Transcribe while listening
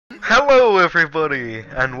Hello everybody,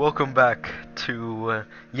 and welcome back to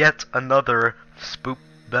yet another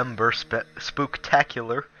Spoopvember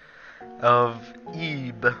spooktacular of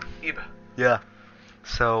Ebe. Yeah,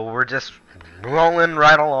 so we're just rolling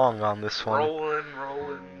right along on this one.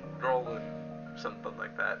 Rolling, something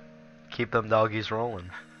like that. Keep them doggies rolling.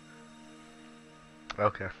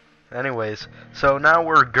 Okay. Anyways, so now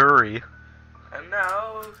we're Gurry. And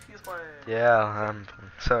now he's playing. Yeah,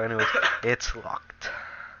 so anyways, it's locked.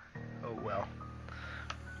 Oh well.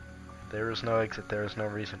 There is no exit, there is no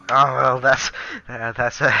reason. Oh well, that's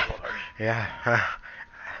yeah.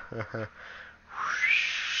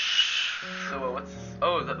 So what's...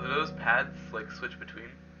 Oh, those pads, like, switch between?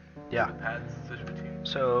 Yeah. The pads switch between?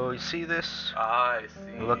 So, you see this? I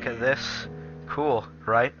see. Look at this. Cool,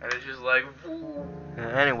 right? And it's just like... Woo.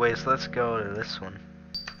 Anyways, let's go to this one.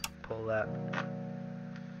 Pull that.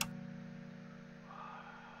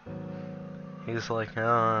 He's like,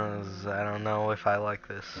 oh, I don't know if I like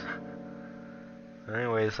this.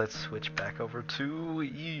 Anyways, let's switch back over to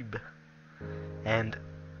Ebe. And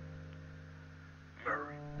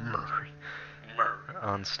Murray.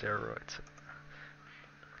 On steroids.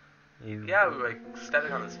 Yeah, we're like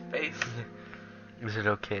stepping on his face. Is it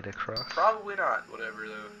okay to cross? Probably not. Whatever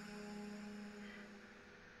though.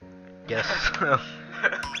 Guess so.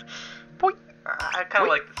 Boy. I kind of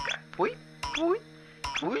like this guy. Boy. Boy.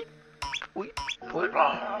 Boy. Boy. Boy.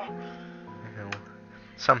 Oh. You know,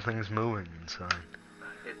 something's moving inside.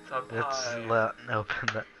 It's a Let's pie. open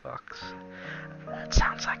that box. That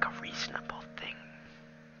sounds like a reasonable thing.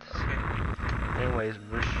 Okay. Anyways,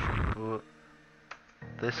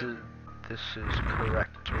 this is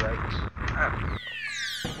correct, right? Ah.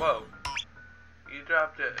 Whoa. You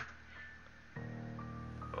dropped it.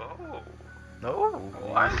 Oh. No.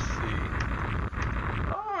 Oh, I see.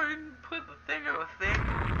 Oh, you put the thing in the thing.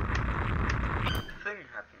 The thing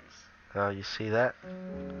happens. Oh, you see that?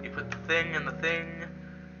 You put the thing in the thing.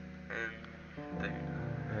 And thing.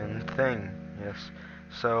 And thing, yes.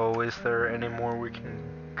 So, is there any more we can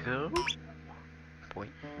go?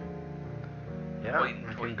 Point. Yeah, Point, we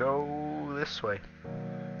can point. go this way.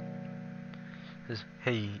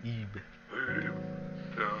 Hey, Ebe. Hey,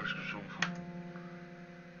 can I ask you something?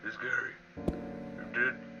 Is Gary? You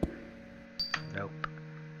did? Nope.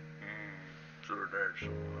 So there's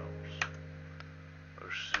someone else.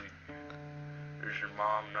 Let's see. Is your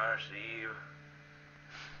mom nice, Eve?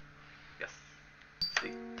 Yes.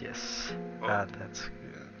 See? Yes. Oh. That's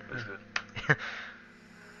good. That's good.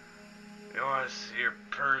 You want to see your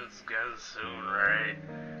parents again soon, right?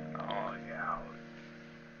 Oh, yeah.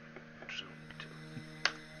 Soon, too.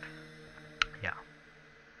 Yeah.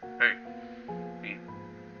 Hey. Eve.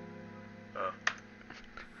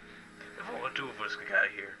 If all the two of us get out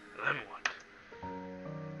of here, then what?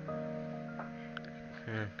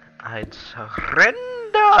 I'd surrender.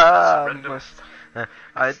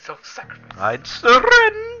 I'd Self-sacrifice. I'd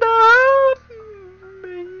surrender.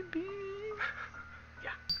 Maybe.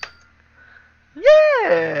 Yeah.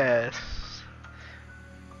 Yes.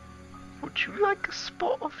 Would you like a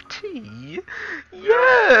spot of tea?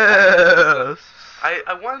 Yes.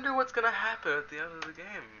 I wonder what's gonna happen at the end of the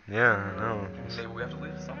game. Yeah, I know. Maybe we have to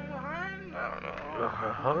leave someone behind? I don't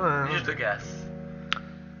know. Just a guess.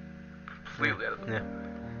 Completely out of the Yeah.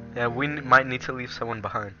 Yeah, we might need to leave someone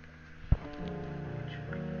behind.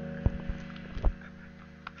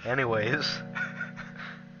 Anyways.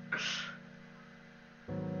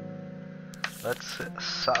 Let's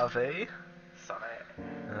save. Sorry.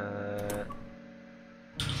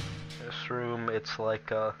 This room, it's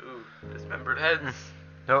like a... Ooh, dismembered heads.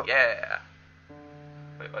 No, Yeah.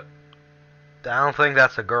 Wait, what? I don't think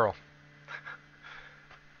that's a girl.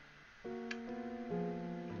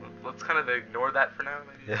 Let's kind of ignore that for now,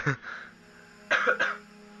 maybe. Yeah.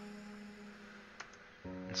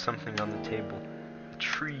 And something on the table. The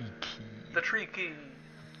tree key. The tree key.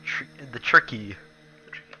 The tricky. The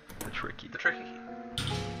tree key. The tricky. The tricky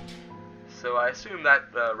key. So I assume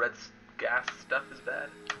that red gas stuff is bad.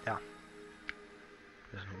 Yeah.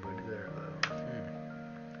 There's nobody there though.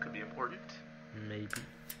 Could be important. Maybe.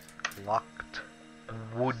 Locked.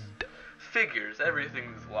 Wood. Figures.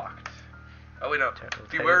 Everything's locked. Oh wait, no. Table.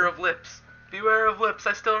 Beware of lips. Beware of lips.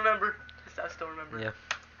 I still remember. I still remember. Yeah.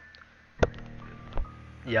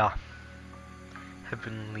 Yeah.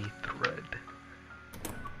 Heavenly thread.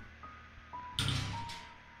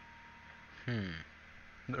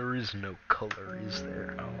 There is no color, is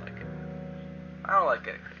there? I don't like it. I don't like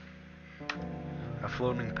anything. A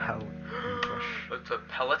floating palette brush. It's a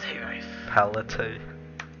pellet knife. Palette.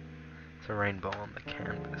 It's a rainbow on the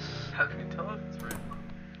canvas. How can you tell if it's rainbow?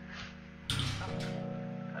 How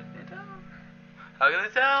can you tell? How can I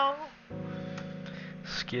tell?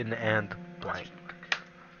 Skin and blank.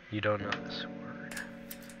 You don't know this word.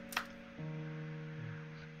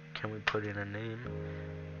 Can we put in a name?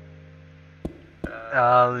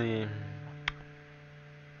 The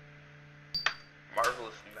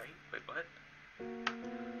Marvelous Knight? Wait, what?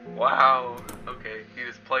 Wow. Okay, you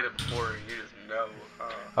just played it before and you just know.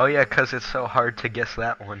 Oh yeah, 'cause it's so hard to guess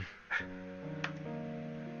that one.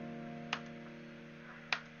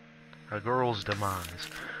 A girl's demise.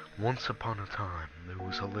 Once upon a time, there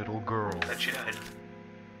was a little girl. And she died.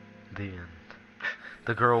 The end.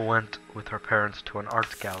 The girl went with her parents to an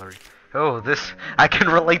art gallery. Oh, I can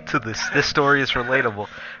relate to this. This story is relatable.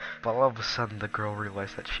 But all of a sudden, the girl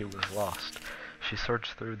realized that she was lost. She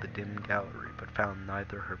searched through the dim gallery, but found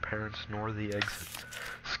neither her parents nor the exits.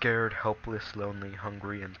 Scared, helpless, lonely,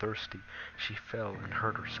 hungry, and thirsty, she fell and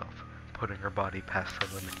hurt herself, putting her body past the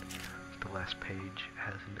limit. The last page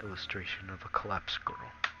has an illustration of a collapsed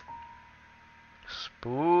girl.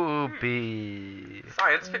 Spoopy.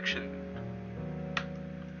 Science fiction.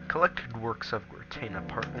 Collected Works of Gortana,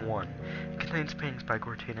 Part 1. It contains paintings by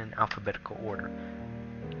Gortana in alphabetical order.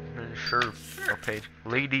 Sure. Page.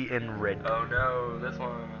 Lady in Red. Oh no, this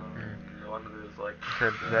one. One of those like.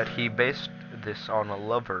 Said that he based this on a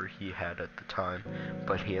lover he had at the time,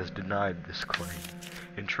 but he has denied this claim.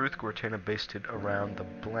 In truth, Gortana based it around the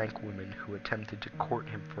blank women who attempted to court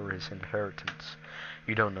him for his inheritance.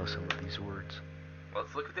 You don't know some of these words.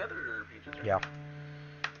 Let's look at the other pages. Right? Yeah.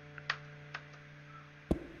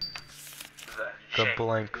 The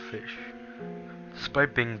blank fish.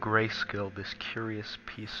 Despite being grayscale, this curious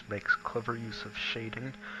piece makes clever use of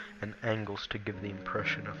shading and angles to give the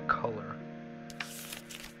impression of color.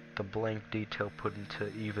 The blank detail put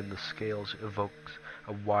into even the scales evokes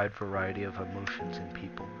a wide variety of emotions in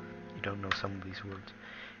people. You don't know some of these words.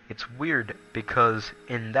 It's weird because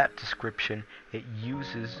in that description it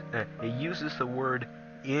uses the word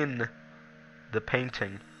in the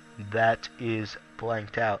painting that is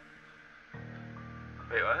blanked out.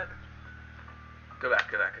 Wait, what? Go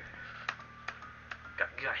back.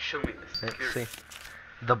 Guys, show me this. Let's see.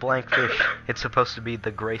 The blank fish. It's supposed to be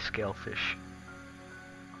the grayscale fish.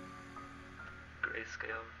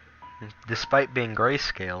 Grayscale? Despite being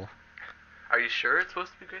grayscale. Are you sure it's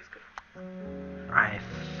supposed to be grayscale? I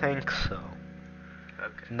think so.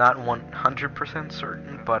 Okay. Not 100%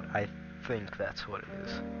 certain, but I think that's what it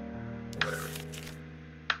is. Whatever.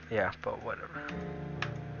 Yeah, but whatever.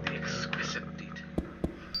 The exquisite detail.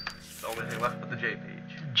 The only thing left but the J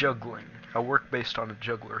page. Juggling. A work based on a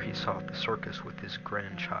juggler he saw at the circus with his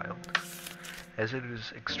grandchild. As it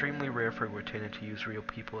is extremely rare for Gortana to use real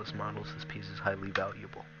people as models, this piece is highly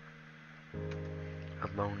valuable. A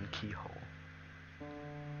lone keyhole.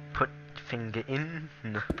 Put finger in.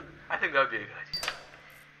 I think that would be a good idea.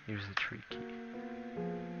 Use the tree key.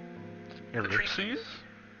 Ellipses?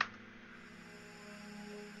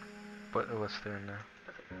 What's there now?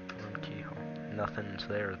 Lone keyhole. Nothing's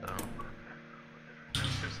there though.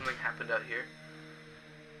 There's something happened out here.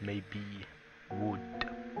 Maybe wood.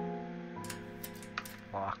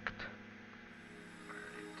 Locked.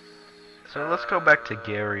 So let's go back to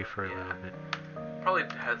Gary for a little bit. Probably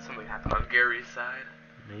had something happen on Gary's side.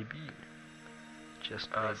 Maybe. Just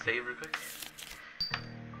maybe. Save real quick.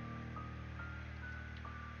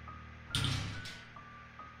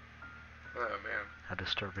 Oh man. A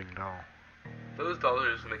disturbing doll. Those dolls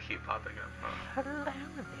are just gonna keep popping up, huh? Hello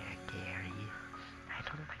there, Gary. I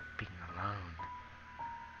don't like being alone.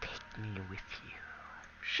 Take me with you.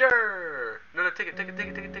 Sure! No, take it.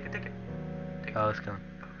 Oh, it's gone.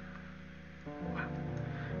 Wow.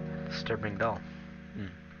 Disturbing doll.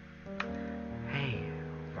 Hey,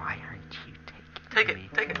 why aren't you taking me?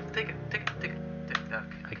 Take it. Okay.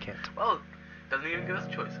 I can't. Well, doesn't even give us a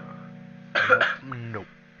choice, huh? Nope.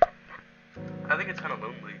 I think it's kind of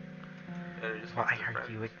lonely. Just Why are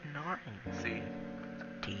you ignoring me? See?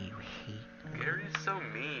 Do you hate me? Gary's so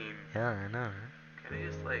mean. Yeah, I know. Can I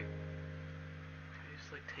just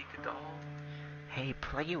take a doll? Hey,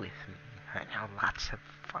 play with me. I know lots of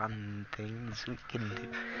fun things we can do.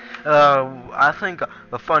 I think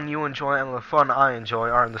the fun you enjoy and the fun I enjoy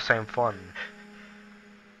aren't the same fun.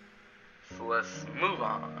 So let's move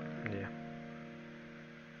on. Yeah.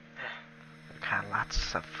 Got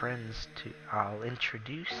lots of friends too. I'll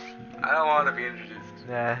introduce you. I don't want to be introduced.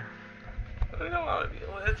 Yeah. I don't want to be.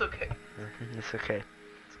 Well, it's okay. It's okay.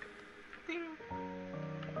 Ding.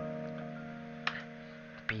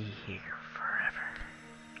 Be here forever.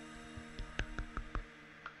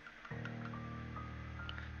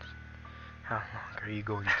 How long are you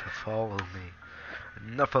going to follow me?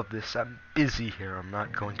 Enough of this. I'm busy here. I'm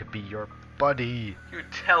not going to be your buddy. You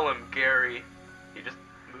tell him, Gary. You just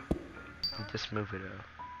move. Just move it out.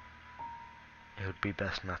 It would be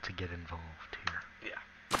best not to get involved here. Yeah.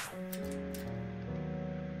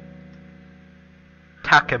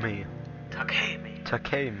 Takemi. Takemi.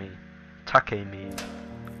 Takemi. Takemi.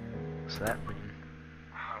 What's that mean?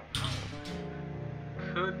 I don't know.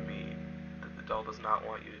 Could mean that the doll does not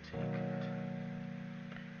want you to take it.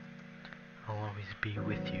 I'll always be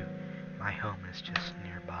with you. My home is just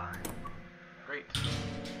nearby. Great.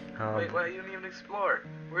 Wait, why you didn't even explore?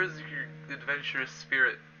 Where's your adventurous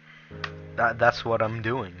spirit? That's what I'm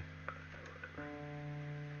doing.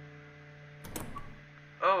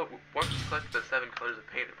 Oh, once you collect the 7 colors of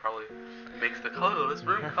paint, it probably makes the colorless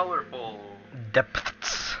room colorful.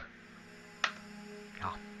 Depths.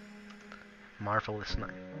 Yeah. Marvelous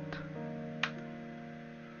night.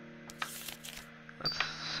 Let's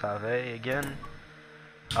Save again.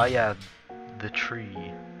 Oh yeah, the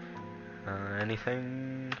tree.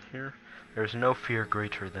 Anything here? There's no fear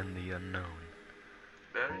greater than the unknown.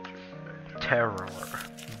 Very true. Terror.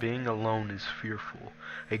 Being alone is fearful.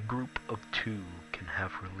 A group of 2 can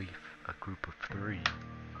have relief. A group of 3,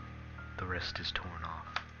 the rest is torn off.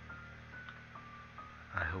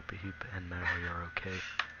 I hope Heap and Mary are okay.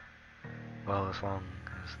 Well, as long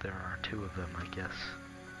as there are 2 of them, I guess.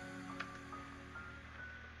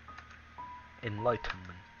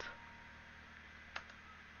 Enlightenment.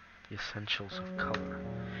 The essentials of color.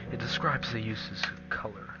 It describes the uses of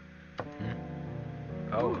color.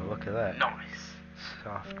 Oh, ooh, look at that. Nice.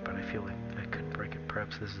 Soft, but I feel like I could break it.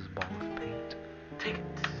 Perhaps this is a ball of paint. Take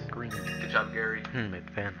it. Green. Good job, Gary. It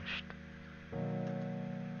vanished.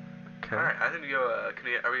 Okay. Alright, I think we go,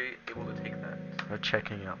 are we able to take that? We're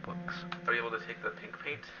checking out books. Are we able to take the pink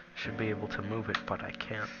paint? Should be able to move it, but I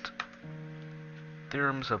can't.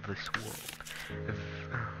 Theorems of this world.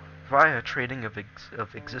 Via trading of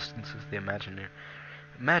existences, the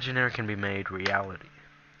imaginary can be made reality.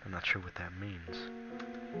 I'm not sure what that means.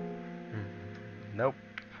 Nope.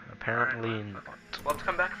 Apparently right, not. Okay. We'll have to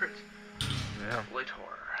come back for it. Yeah. Later,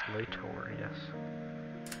 yes.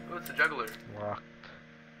 Oh, it's a juggler. Locked.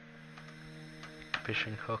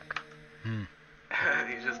 Fishing hook.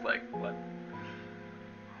 He's just like, what?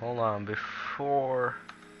 Hold on, before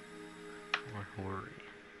I worry.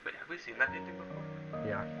 Wait, have we seen that painting before?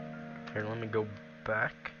 Yeah. Here, let me go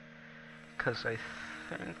back. Because I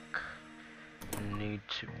think I need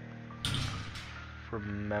to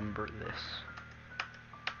remember this.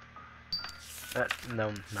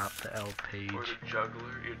 No, not the L page. Or the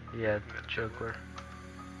juggler? Yeah, the juggler.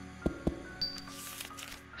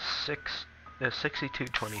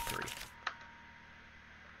 6223.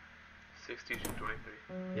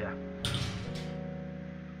 6223. Yeah.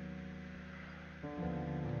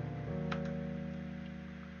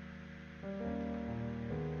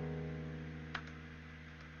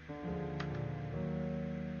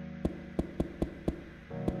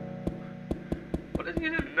 What if you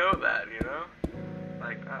didn't know that, you know?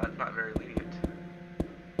 Like, that's not very lenient.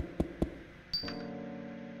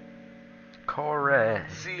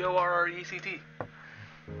 Correct. C-O-R-R-E-C-T.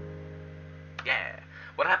 Yeah.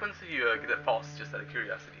 What happens if you get it false just out of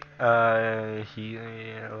curiosity? He,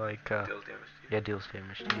 like, Deals damage to you? yeah, deals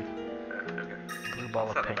damage to you. Okay. Blue ball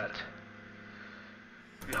of That's not paint. bad.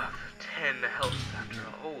 We have 10 health after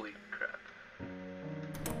all. Holy crap.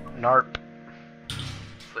 Narp.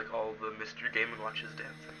 It's like all the Mr. Game & Watch's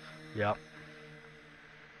dancing. Yep.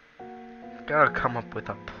 Gotta come up with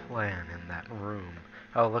a plan in that room.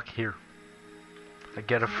 Oh, look here. I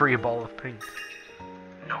get a free ball of paint.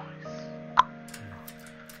 Nice.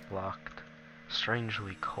 Locked.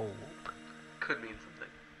 Strangely cold. Could mean something.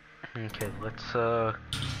 Okay, let's,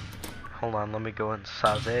 hold on, let me go and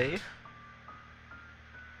Save.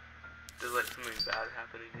 Does like something bad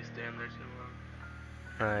happen if you stand there too long?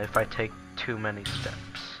 If I take too many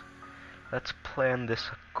steps. Let's plan this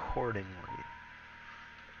accordingly.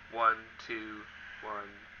 1, 2, 1,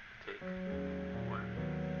 take 1.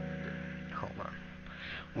 Hold on.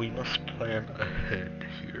 We must plan ahead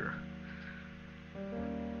here.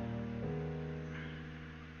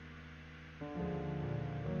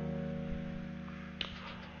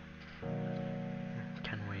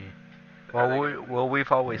 Can we?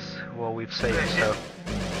 We've saved, so.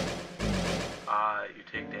 You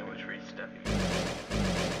take damage for each step you make.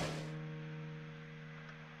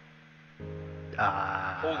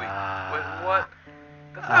 Holy, wait, what?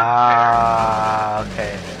 That's not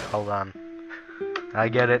Okay, hold on. I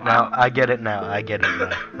get it now. Wow. I get it now.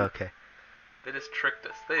 Okay. They just tricked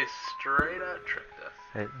us. They straight out tricked us.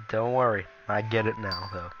 Hey, don't worry. I get it now,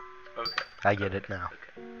 though. Okay. I get it now.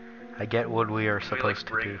 Okay. I get what we are Can supposed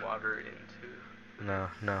we, like, to do. bring water into... No,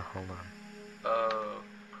 hold on.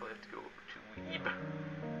 Probably have to go over to Weeb.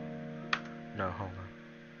 No, hold on.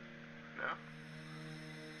 No?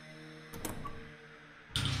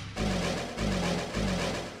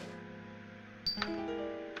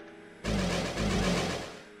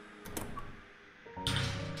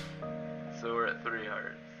 So we're at 3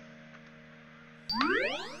 hearts.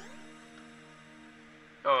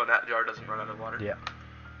 Oh, and that jar doesn't run out of water? Yeah.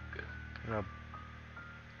 Good. No.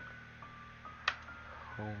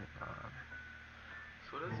 Hold on.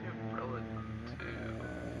 So what does the umbrella do?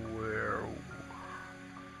 Where?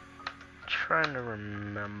 Trying to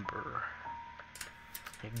remember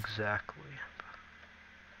exactly.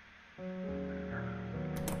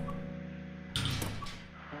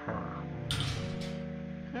 Huh.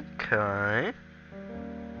 Okay.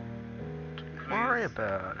 Don't worry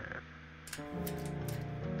about it.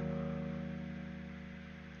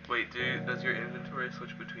 Wait, does your inventory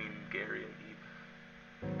switch between Gary and Eve?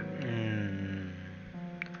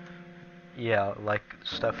 Yeah, like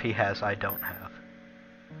stuff he has I don't have.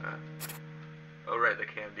 Oh right, the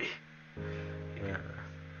candy. Yeah.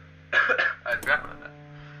 I forgot about that.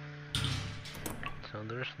 So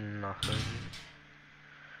there's nothing.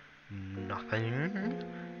 Nothing.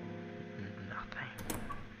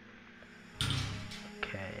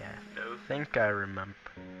 Okay, No. I think I remember.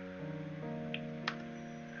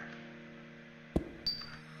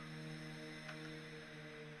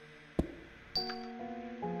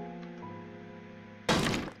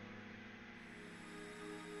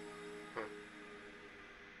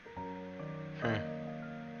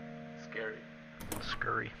 Scary.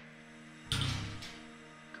 Scurry. Did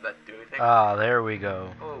that do anything? Ah, there we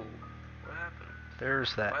go. Oh, what happened?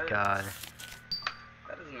 There's that Why guy.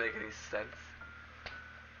 That doesn't make any sense.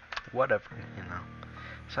 Whatever, you know.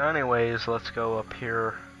 So anyways, let's go up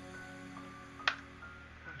here.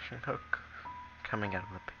 Action hook. Coming out of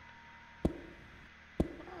the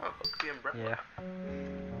Oh, hook the umbrella. Yeah.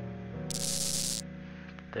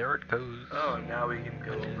 There it goes. Oh, now we can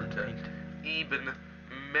go over to Eben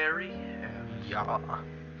Mary. Yeah.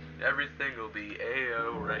 Everything will be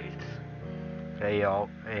A.O. right. A.O.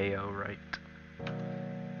 right.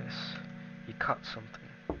 Yes. He caught something.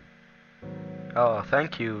 Oh,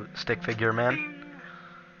 thank you, stick figure man.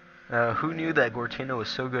 Who knew that Gortino was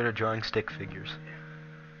so good at drawing stick figures?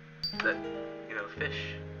 That,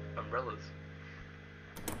 fish, umbrellas.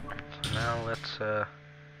 So now let's,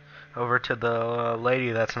 over to the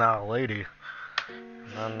lady that's not a lady.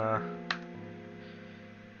 And,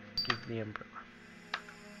 give the umbrella.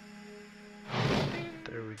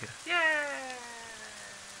 There we go. Yeah!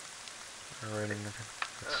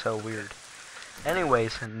 It's so weird.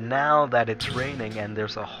 Anyways, now that it's raining and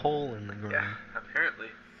there's a hole in the ground. Yeah, apparently.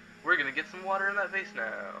 We're gonna get some water in that vase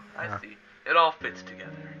now. I see. It all fits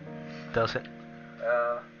together. Does it?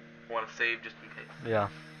 Want to save just in case? Yeah.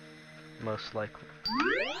 Most likely.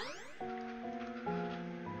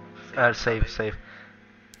 Save. Save.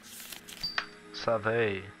 So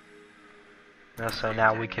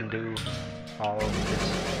now we can do all of this.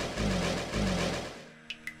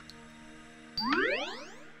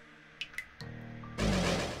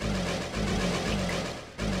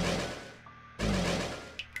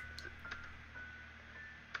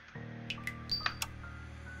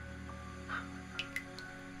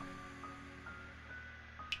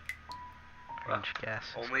 Range gas.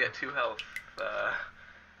 Only at 2 health. I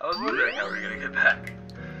was wondering how we were gonna get back.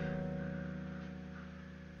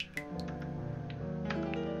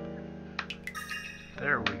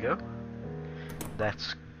 There we go.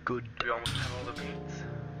 That's good. We almost have all the beats.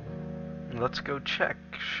 Let's go check,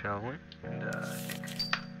 shall we? And I think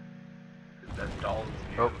that doll is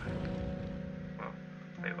new. Oh. Well,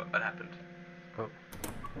 wait, what happened? Oh.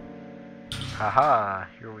 Haha,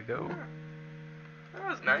 here we go. That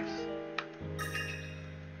was nice.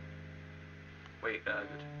 Wait, good.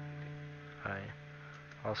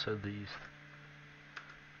 Also these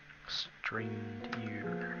strained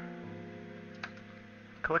ear.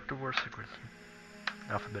 Collector War Secret.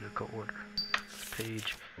 Alphabetical order.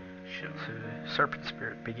 Page. Serpent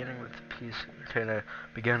Spirit, beginning with the piece,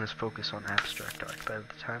 began his focus on abstract art. By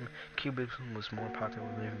the time Cubism was more popular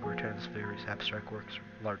than Gortana's various abstract works were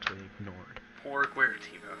largely ignored. Poor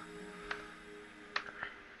Guertino.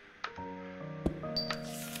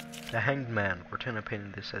 The Hanged Man. Gortana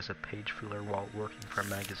painted this as a page filler while working for a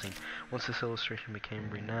magazine. Once this illustration became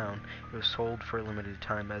renowned, it was sold for a limited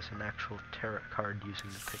time as an actual tarot card using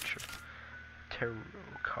the picture. Tarot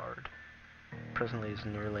card. Presently, it's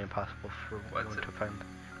nearly impossible for one to find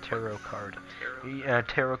tarot card.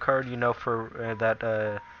 Tarot card, for that,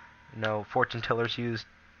 fortune tellers use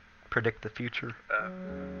predict the future.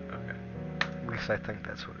 Okay. At least I think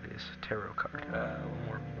that's what it is. Tarot card. One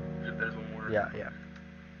more. There's one more. Yeah, yeah.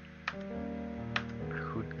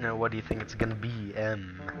 Now, what do you think it's gonna be?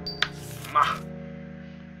 M. Ma.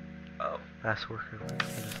 Oh. Last worker.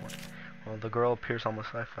 Well, the girl appears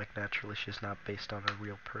almost lifelike. Naturally, she's not based on a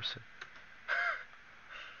real person.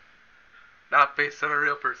 Not based on a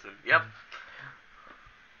real person. Yep.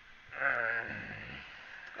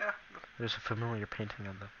 Yeah. There's a familiar painting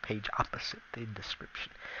on the page opposite the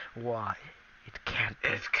description. Why? It can't be.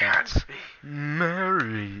 It can't be.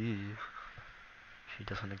 Mary. She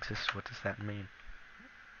doesn't exist. What does that mean?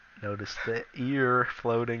 Notice the ear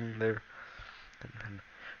floating there. And then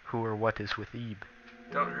who or what is with Ebe?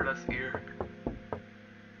 Don't hurt us, ear.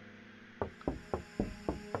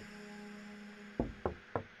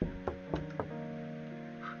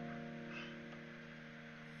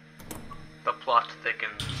 The plot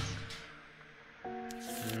thickens.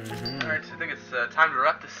 Alright, I think it's time to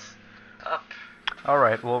wrap this up.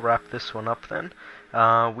 Alright, we'll wrap this one up then.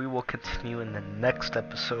 We will continue in the next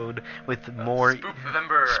episode with more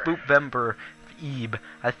Spoopvember. Ebe.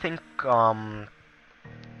 I think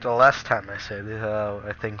the last time I said it,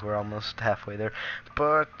 I think we're almost halfway there.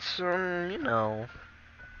 But you know,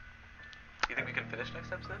 You think we can finish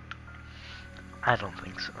next episode? I don't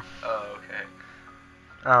think so. Oh,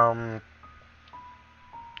 okay.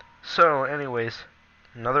 So anyways,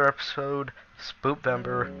 another episode,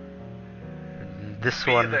 Spoopvember. This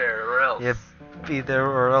Be one, there or else. yeah, be there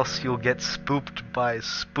or else you'll get spooped by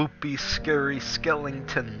spoopy, scary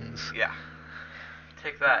skeletons. Yeah.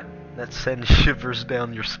 Take that. That sends shivers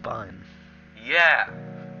down your spine. Yeah.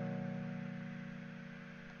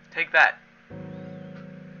 Take that.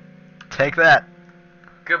 Take that.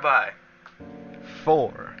 Goodbye.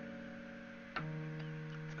 4.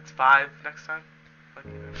 It's 5 next time?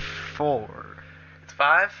 4. It's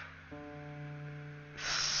 5?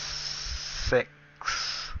 6.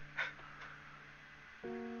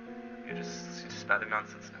 You're just spouting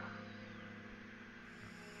nonsense now.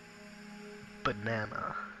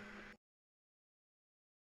 Banana.